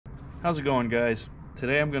How's it going, guys?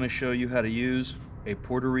 Today I'm going to show you how to use a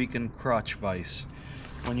Puerto Rican crotch vise.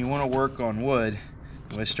 When you want to work on wood,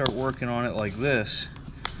 if I start working on it like this,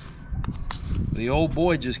 the old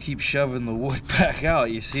boy just keeps shoving the wood back out.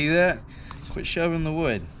 You see that? Quit shoving the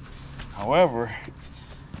wood. However,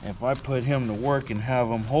 if I put him to work and have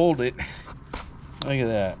him hold it, look at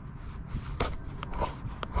that.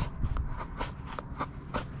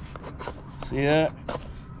 See that?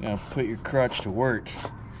 You're gonna put your crotch to work.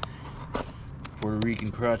 Puerto Rican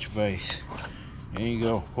Crotch Vice. There you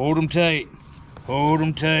go. Hold them tight. Hold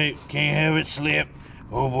them tight. Can't have it slip.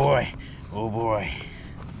 Oh boy. Oh boy.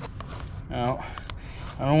 Now,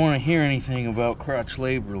 I don't want to hear anything about crotch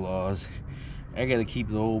labor laws. I gotta keep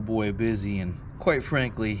the old boy busy, and quite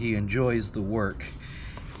frankly, he enjoys the work.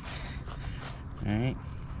 Alright?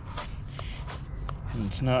 And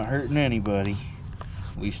it's not hurting anybody.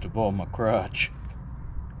 Least of all my crotch.